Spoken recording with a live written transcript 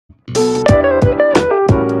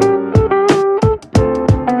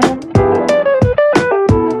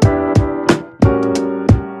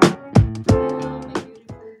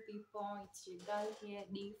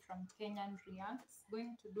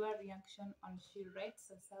do a reaction on she rates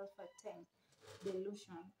herself a 10.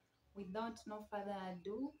 Delusion. Without no further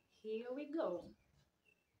ado, here we go.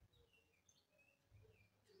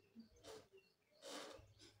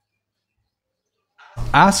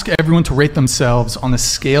 Ask everyone to rate themselves on a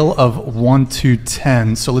scale of 1 to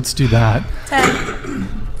 10. So let's do that. 10.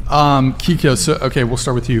 Kiko, so okay, we'll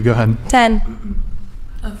start with you. Go ahead. 10.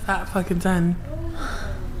 A fat fucking 10.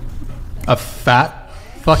 A fat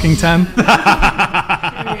fucking 10?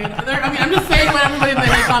 I'm just saying what everybody in the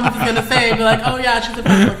comments is gonna say. Be like, oh yeah, she's a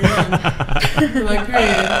fat fucking 10. Like,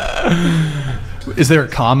 period. Is there a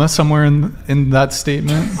comma somewhere in that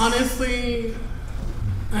statement? Honestly,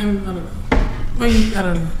 I don't know. I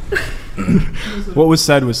don't know. What was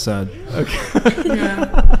said was said. Okay.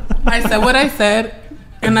 Yeah. I said what I said,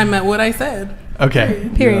 and I meant what I said. Okay.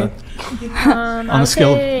 Period. On a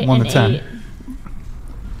scale of 1 to 10. 8.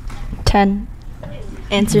 10.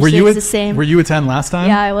 Answer stays the same. Were you a 10 last time?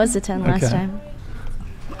 Yeah, I was a 10 last time.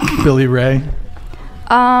 Billy Ray?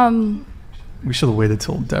 We should have waited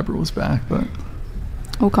till Deborah was back, but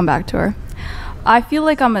we'll come back to her. I feel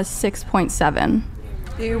like I'm a 6.7.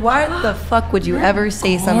 Dude, why the fuck would you ever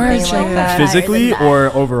say something like that? Physically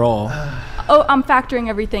or overall? Oh, I'm factoring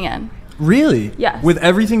everything in. Really? Yes. With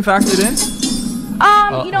everything factored in?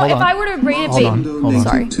 You know, if I were to rate it based...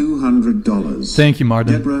 Sorry. $200. Thank you,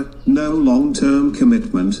 Martin. Deborah, no long-term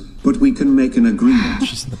commitment, but we can make an agreement.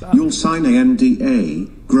 You'll sign a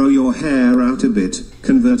NDA, grow your hair out a bit,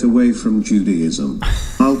 convert away from Judaism.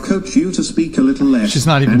 I'll coach you to speak a little less. She's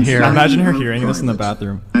not even here. Imagine her hearing this in the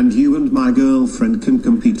bathroom. And you and my girlfriend can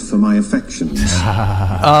compete for my affections.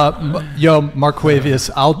 Yo,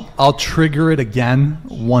 Marquavius, I'll trigger it again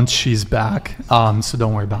once she's back. So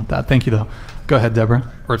don't worry about that. Thank you, though. Go ahead, Deborah.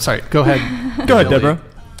 Or sorry, go ahead. Go ahead, Deborah.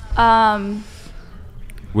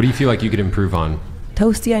 What do you feel like you could improve on?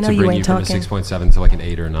 Toasty, I know you ain't talking. To bring you from a 6.7 to like an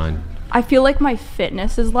 8 or a 9. I feel like my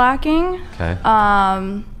fitness is lacking. Okay.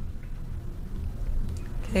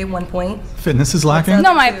 Okay, 1 point. Fitness is lacking?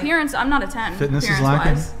 No, my appearance, I'm not a 10. Fitness is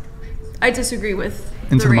lacking? I disagree with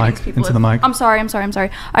Into the mic. Into the mic. I'm sorry.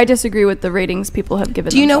 I disagree with the ratings people have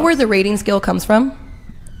given. Do you know where the rating scale comes from?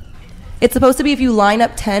 It's supposed to be if you line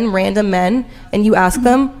up 10 random men and you ask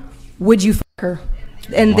them, would you fuck her?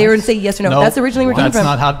 And they would say yes or no. Nope. That's originally where it came from.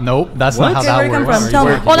 That's not how. Nope. That's not how where that it works. come from? Tell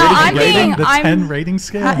me. Well, no, I'm being. The 10 rating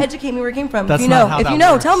scale. Educate me where it came from. That's if you know, not how if that you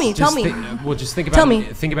know, works. tell me. Well, just think about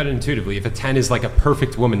it. Think about it intuitively. If a 10 is like a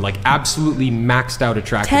perfect woman, like absolutely maxed out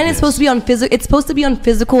attractiveness. 10 is supposed to be on physical. It's supposed to be on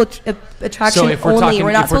physical attraction only.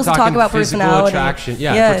 We're not supposed to talk about personality. Attraction,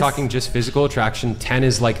 yeah. If we're talking just physical attraction, 10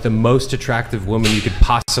 is like the most attractive woman you could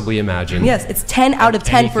possibly imagine. Yes, it's 10 out of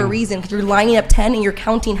 10 for a reason because you're lining up 10 and you're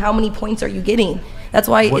counting how many points are you getting. That's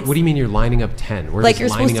why. What do you mean you're lining up 10? Where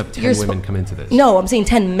does lining up 10 women come into this? No, I'm saying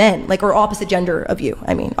 10 men, like, or opposite gender of you.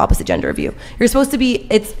 I mean, opposite gender of you. You're supposed to be.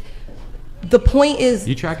 The point is.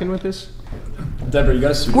 You tracking with this? Deborah, you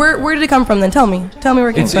guys. Where did it come from then? Tell me where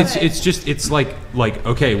it came from. It's like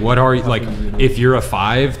okay, what are you like? If you're a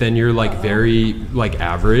 5, then you're like very like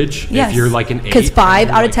average. Yes. If you're like an 8, because 5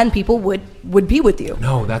 out of 10 people would be with you.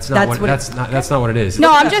 No, that's not what it is.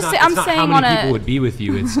 No, I'm saying how many people would be with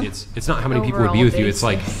you. It's not how many people would be with you. It's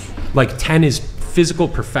like 10 is physical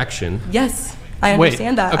perfection. Yes. I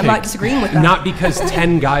understand that. Okay. I'm not disagreeing with that. Not because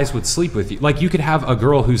 10 guys would sleep with you. Like, you could have a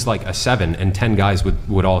girl who's like a 7 and 10 guys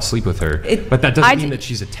would all sleep with her. But that doesn't mean that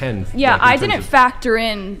she's a 10. Yeah, I didn't factor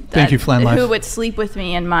in who would sleep with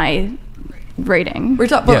me in my rating. We're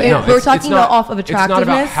talking about off of attractiveness. It's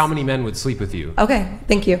not about how many men would sleep with you. Okay,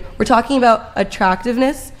 thank you. We're talking about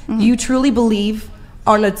attractiveness. Mm-hmm. You truly believe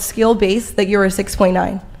on a skill base that you're a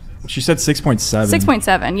 6.9. She said 6.7.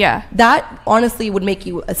 6.7, yeah. That honestly would make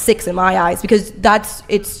you a 6 in my eyes because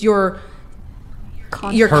it's your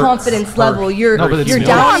confidence level. You're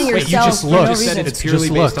doubting yourself. You just said it's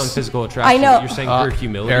purely based on physical attraction. I know. You're saying her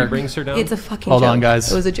humility brings her down. It's a fucking joke. Hold on,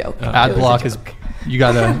 guys. It was a joke. Ad block is. You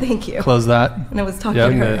gotta. Thank you. Close that. And I was talking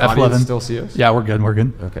to her. F11 still see us? Yeah, we're good.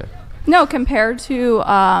 Okay. No, compared to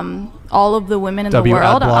all of the women in the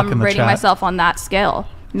world, I'm rating myself on that scale.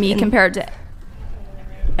 Me compared to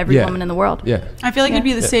every woman in the world. Yeah. I feel like it'd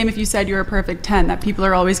be the same if you said you're a perfect 10 that people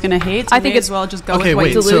are always going to hate. So I think it's well just go with what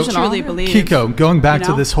you truly believe. Kiko, going back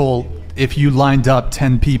to this whole, if you lined up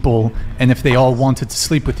 10 people and if they all wanted to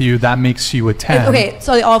sleep with you, that makes you a 10. Okay,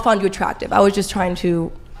 so they all found you attractive. I was just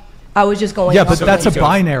going. Yeah, but that's a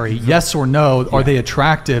binary, yes or no. Are they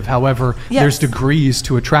attractive? However, there's degrees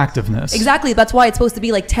to attractiveness. Exactly. That's why it's supposed to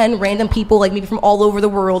be like 10 random people, like maybe from all over the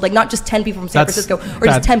world, like not just 10 people from San Francisco or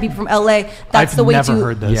just 10 people from LA. That's the way to. I've never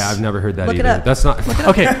heard this. Yeah, I've never heard that Look either. it up. That's not.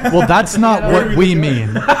 Okay, well, that's not what we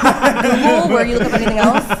mean. Google where you look up anything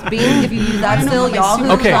else? Bing, if you use that still,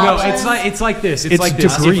 Yahoo. Okay, no, it's like this. It's like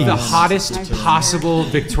this. degrees. If the hottest possible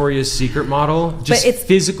Victoria's Secret model, just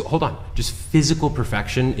physical. Hold on, just physical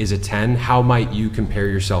perfection is a 10. How might you compare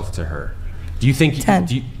yourself to her? Do you think 10.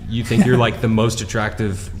 Do you think you're like the most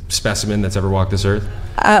attractive specimen that's ever walked this earth?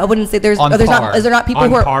 I wouldn't say there's. On Is par. there not people On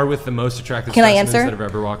who are par with the most attractive Can I specimens answer? that have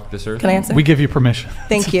ever walked this earth? Can I answer? We give you permission.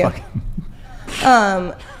 Thank you.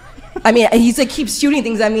 I mean, he's like keeps shooting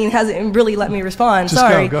things. I mean, hasn't really let me respond. Just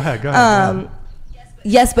Sorry. go ahead.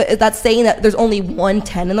 Yes, but that's saying that there's only one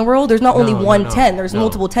 10 in the world. There's not only one 10. There's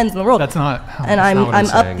multiple 10s in the world. That's not. And not what I'm I'm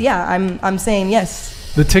up. saying. Yeah, I'm saying yes.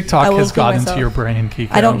 The TikTok I will has kill got into myself. your brain, Kiko.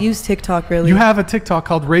 I don't use TikTok really. You have a TikTok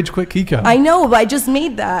called Rage Quit Kiko. I know, but I just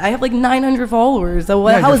made that. I have like 900 followers. So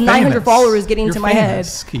Yeah, how is you're 900 famous. followers getting You're into my head?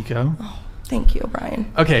 famous, Kiko. Thank you,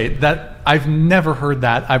 Brian. Okay, that I've never heard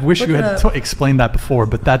that. I wish you had explained that before,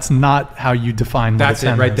 but that's not how you define. What That's a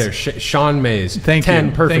 10 it right is. there. Sean Mays. Thank 10,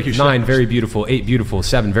 you. perfect. Thank you, 9, Sean. very beautiful. 8, beautiful.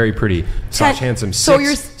 7, very pretty. 10, handsome. so 6,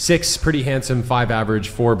 you're 6, pretty handsome. 5, average.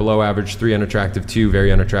 4, below average. 3, unattractive. 2,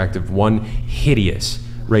 very unattractive. 1, hideous.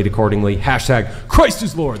 Rate accordingly. Hashtag Christ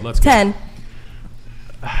is Lord. Let's go. 10.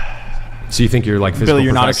 So you think you're like physical Billy,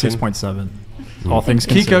 you're not a perfection? 6.7. All things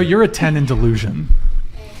Kiko, considered. you're a 10 in delusion.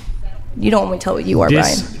 You don't want me to tell what you are,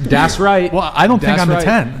 Brian. That's right. Well, I don't think That's I'm right. a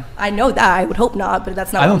 10. I know that. I would hope not, but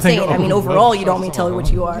that's not I what don't I'm think- saying. I mean, overall, you don't want me to tell you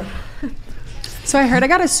what you are. So I heard I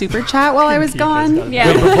got a super chat while I was gone.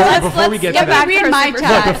 Yeah. Before we get to Get that, back read my Look,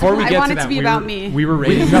 chat. before we get I want to it that, to be about me. We were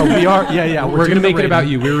rating. No, we are. Yeah. We're going to doing make the it about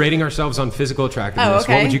rating. you. We're rating ourselves on physical attractiveness. Oh,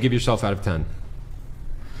 okay. What would you give yourself out of 10?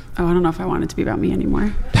 Oh, I don't know if I want it to be about me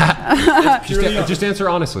anymore. Just answer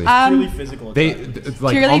honestly. Purely physical. They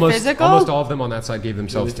like Purely almost physical? almost all of them on that side gave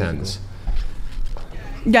themselves 10s.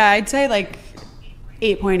 Yeah, I'd say like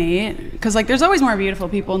 8.8 because like there's always more beautiful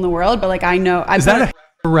people in the world, but like I know. Is that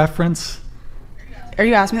a reference? Are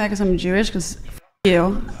you asking me that because I'm Jewish? Because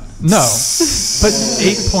you. No, but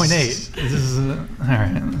 8.8. This is all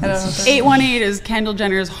right. 818 is Kendall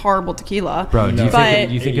Jenner's horrible tequila. Bro, do you But-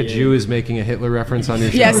 think a Jew is making a Hitler reference on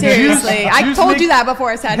your show? Yeah, seriously. I Jews told make you that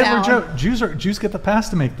before I sat Hitler down. joke. Jews get the pass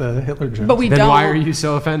to make the Hitler joke. But we Then don't. why are you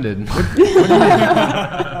so offended?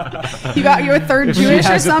 You got your third If she Jewish or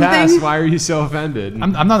has a pass, something? why are you so offended?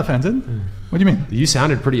 I'm not offended. What do you mean? You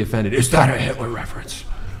sounded pretty offended. Is that a Hitler reference?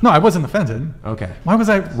 No, I wasn't offended. Okay. Why was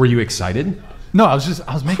I? Were you excited? No, I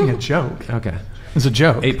was making a joke. Okay. It was a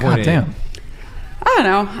joke. 8.8. God damn. I don't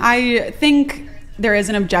know. I think there is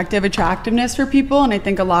an objective attractiveness for people, and I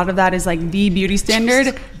think a lot of that is like the beauty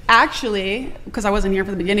standard. Actually, because I wasn't here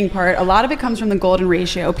for the beginning part, a lot of it comes from the golden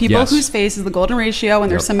ratio. People Yes. whose face is the golden ratio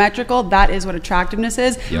and they're Yep. symmetrical, that is what attractiveness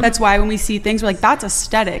is. Yep. That's why when we see things, we're like, that's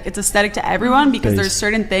aesthetic. It's aesthetic to everyone because there's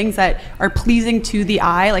certain things that are pleasing to the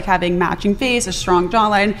eye, like having matching face, a strong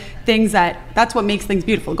jawline, things that's what makes things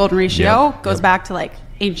beautiful. Golden ratio Yep. goes Yep. back to like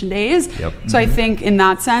ancient days. Yep. So I think in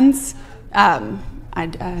that sense, I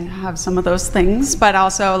have some of those things, but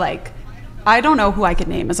also like I don't know who I could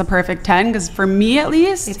name as a perfect 10 because for me at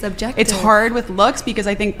least, It's objective. It's hard with looks because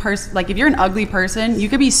I think like if you're an ugly person, you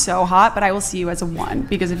could be so hot, but I will see you as a 1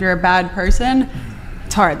 because if you're a bad person,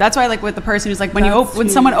 it's hard. That's why like with the person who's like when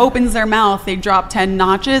someone opens their mouth, they drop 10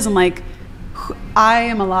 notches. And like I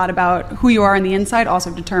am a lot about who you are on the inside also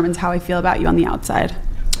determines how I feel about you on the outside.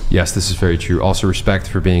 Yes, this is very true. Also, respect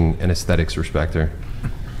for being an aesthetics respecter.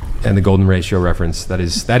 And the golden ratio reference, that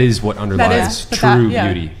is what underlies but true that-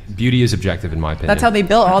 yeah. beauty. Beauty is objective in my opinion. That's how they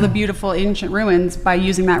built all the beautiful ancient ruins by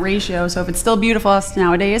using that ratio. So if it's still beautiful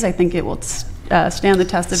nowadays, I think it will stand the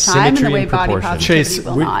test of time in Symmetry the way and body proportion. positivity Chase,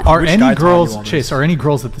 will not. are Which any guy taught you girls? all this? Chase, are any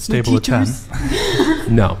girls at this table a 10?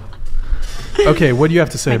 No. Okay, what do you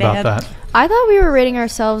have to say My about dad. that? I thought we were rating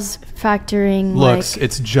ourselves factoring Looks. like.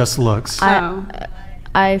 It's just looks.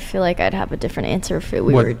 I feel like I'd have a different answer if we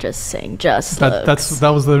What? were just saying just that looks.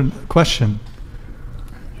 was the question.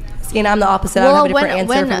 See, and I'm the opposite. I would have a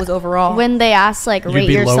different answer if it was overall. When they asked like You'd rate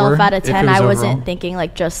be yourself lower out of if it 10, was I wasn't overall? thinking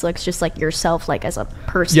like just looks, just like yourself, like as a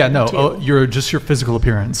person. Yeah, no, too. you're just your physical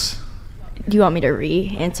appearance. Do you want me to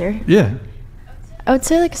re-answer? Yeah. I would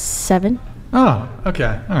say like 7. Oh,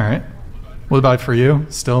 okay, all right. What about for you?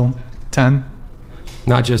 Still 10?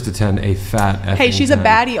 Not just a 10, a fat Hey, effing she's a 10.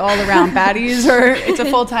 baddie all around. Baddies it's a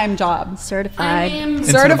full-time job. Certified. I mean,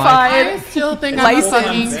 Certified. I still think I'm a Licensed.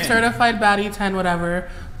 fucking certified baddie 10, whatever.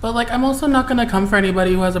 But like, I'm also not gonna come for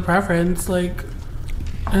anybody who has a preference. Like,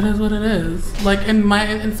 it is what it is. Like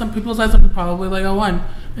in some people's eyes, I'm probably like a 1.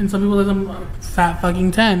 In some people's eyes, I'm a fat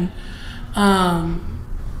fucking 10.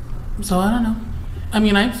 So I don't know. I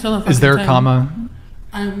mean, I'm still a fucking 10. Is there a comma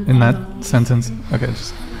I'm in that sentence? Okay,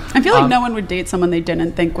 just I feel like no one would date someone they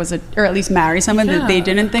didn't think was or at least marry someone that they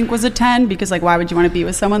didn't think was a 10, because like, why would you want to be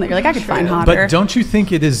with someone that you're like, I could find hotter? But don't you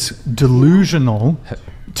think it is delusional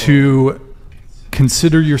to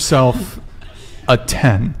consider yourself a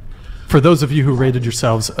 10? For those of you who rated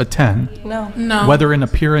yourselves a 10. No. Whether in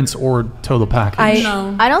appearance or total package.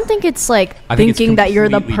 I don't think it's like thinking that you're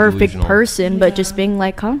the perfect person, but just being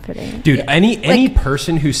like confident. Dude, any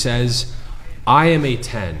person who says I am a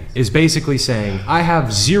 10 is basically saying I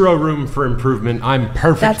have zero room for improvement. I'm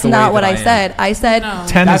perfect. That's not what I said. I said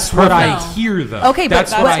 10 That's is what I hear though. Okay, but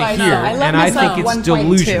that's what I hear, and I think it's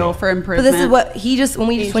delusional. For improvement. But this is what he just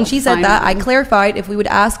when she said that, I clarified if we would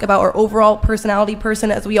ask about our overall personality,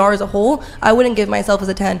 person as we are as a whole, I wouldn't give myself as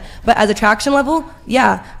a 10. But as attraction level,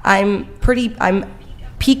 yeah, I'm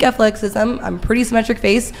peak athleticism. I'm pretty symmetric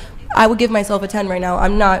face. I would give myself a 10 right now.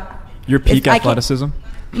 I'm not. Your peak athleticism?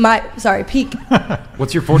 Peak.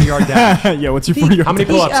 What's your 40-yard dash? Yeah, what's your 40-yard How many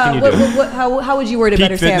pull-ups can you do? How would you word it Peak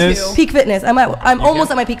better, fitness? Sam? Peak fitness. I'm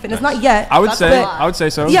almost at my peak fitness. Not yet. I would say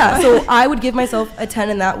so. Yeah, so I would give myself a 10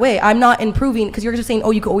 in that way. I'm not improving because you're just saying,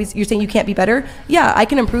 you're saying you can't be better. Yeah, I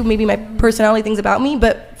can improve maybe my personality, things about me,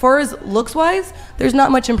 but far as looks-wise, there's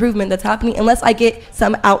not much improvement that's happening unless I get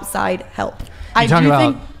some outside help. You talking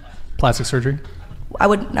about plastic surgery? I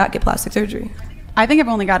would not get plastic surgery. I think I've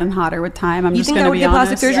only gotten hotter with time. I'm you just think going I to would be get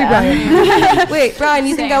honest. plastic surgery, Brian? Wait, Brian,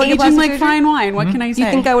 you think I would get plastic like surgery? fine wine. What can I say?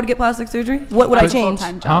 You think I would get plastic surgery? What would I change?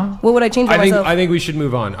 What would I change for myself? I think we should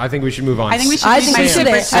move on. I think we shouldn't. I think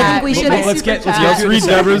we should. Let's read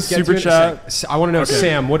Deborah's super chat. I want to know,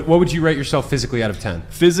 Sam, what would you rate yourself physically out of 10?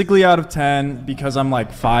 Physically out of 10, because I'm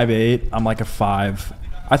like 5'8", I'm like a 5.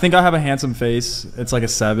 I think I have a handsome face. It's like a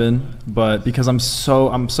 7, but because I'm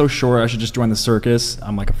so sure I should just join the circus,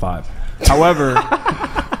 I'm like a 5. However,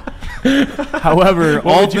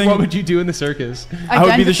 what would you do in the circus? I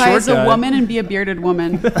would be the short guy. Identify as a woman and be a bearded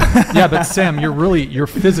woman. Yeah, but Sam, you're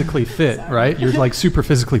physically fit, right? You're like super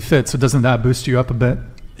physically fit, so doesn't that boost you up a bit?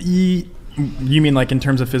 You mean like in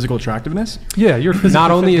terms of physical attractiveness? Yeah, you're physically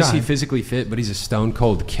Not only fit is guy. he physically fit, but he's a stone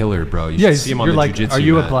cold killer, bro. You yeah, should see him on you're the like, jiu-jitsu are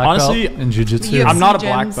you mat. a black Honestly, belt in jiu-jitsu? I'm not a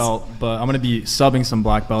black belt, but I'm going to be subbing some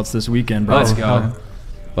black belts this weekend, bro. Let's go.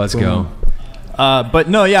 Let's go. But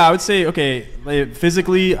no, yeah, I would say, okay, like,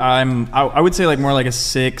 physically, I would say like more like a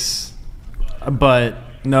 6, but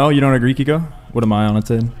no, you don't agree, Kiko? What am I on a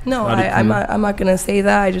 10? No, I'm not gonna say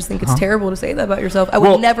that. I just think it's terrible to say that about yourself. I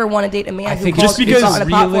would never want to date a man who calls it's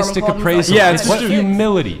realistic appraisal. Yeah, it's just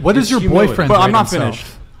humility. What is your boyfriend? But I'm not finished.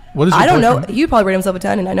 What is your I don't boyfriend? know. He'd probably rate himself a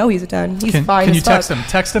 10, and I know he's a 10. He's fine. Can you as fuck. text him?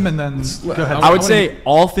 Text him and then go ahead. I would say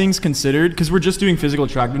all things considered, because we're just doing physical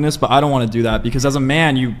attractiveness, but I don't want to do that because as a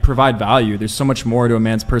man, you provide value. There's so much more to a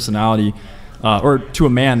man's personality, or to a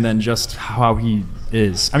man than just how he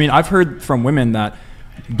is. I mean, I've heard from women that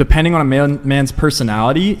depending on a man's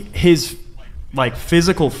personality, his like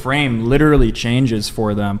physical frame literally changes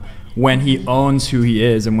for them when he owns who he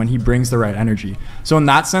is and when he brings the right energy. So in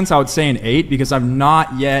that sense, I would say an 8 because I'm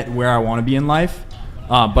not yet where I want to be in life,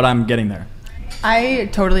 but I'm getting there. I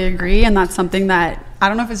totally agree, and that's something that I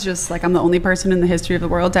don't know if it's just like I'm the only person in the history of the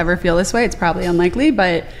world to ever feel this way. It's probably unlikely,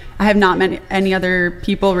 but I have not met any other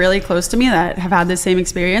people really close to me that have had the same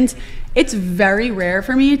experience. It's very rare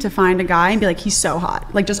for me to find a guy and be like, he's so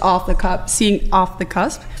hot, like just off the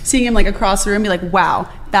cusp, seeing him like across the room, be like, wow,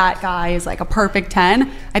 that guy is like a perfect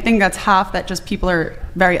 10. I think that's half that just people are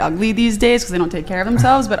very ugly these days because they don't take care of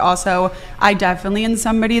themselves, but also I definitely in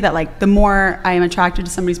somebody that like the more I am attracted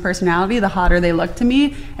to somebody's personality, the hotter they look to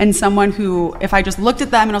me, and someone who if I just looked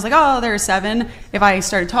at them and I was like, oh, they're a 7, if I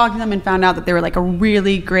started talking to them and found out that they were like a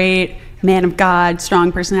really great man of God,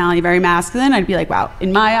 strong personality, very masculine, I'd be like, wow,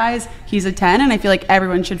 in my eyes, he's a 10. And I feel like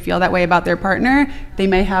everyone should feel that way about their partner. They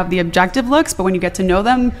may have the objective looks, but when you get to know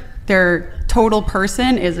them, their total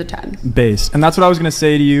person is a 10. Based. And that's what I was going to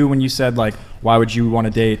say to you when you said, like, why would you want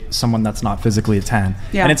to date someone that's not physically a 10?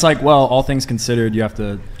 Yeah. And it's like, well, all things considered, you have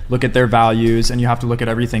to look at their values and you have to look at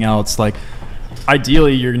everything else. Like,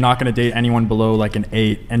 ideally, you're not going to date anyone below like an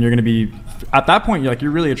 8, and you're going to be at that point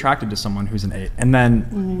you're really attracted to someone who's an 8, and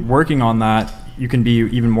then working on that, you can be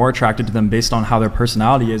even more attracted to them based on how their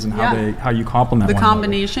personality is and how you complement the one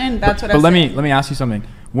combination. That's what. But let me ask you something.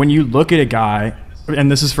 When you look at a guy,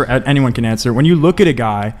 and this is for anyone can answer. When you look at a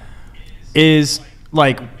guy, is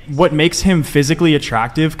like what makes him physically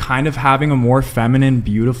attractive kind of having a more feminine,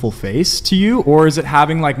 beautiful face to you, or is it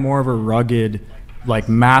having like more of a rugged, like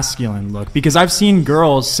masculine look? Because I've seen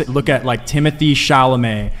girls look at like Timothy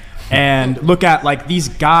Chalamet and look at like these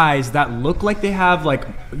guys that look like they have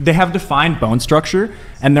defined bone structure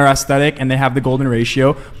and they're aesthetic and they have the golden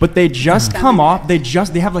ratio, but they just come off. They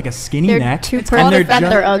have like a skinny neck. Too perfect that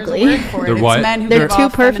they're ugly. They're what? They're too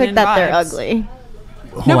perfect that they're ugly.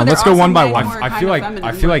 Hold on, let's go one by one. I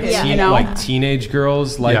feel like teenage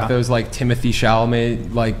girls like those like Timothy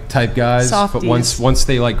Chalamet like type guys. Softies. But once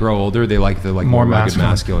they like grow older, they like the like more rugged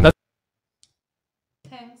masculine.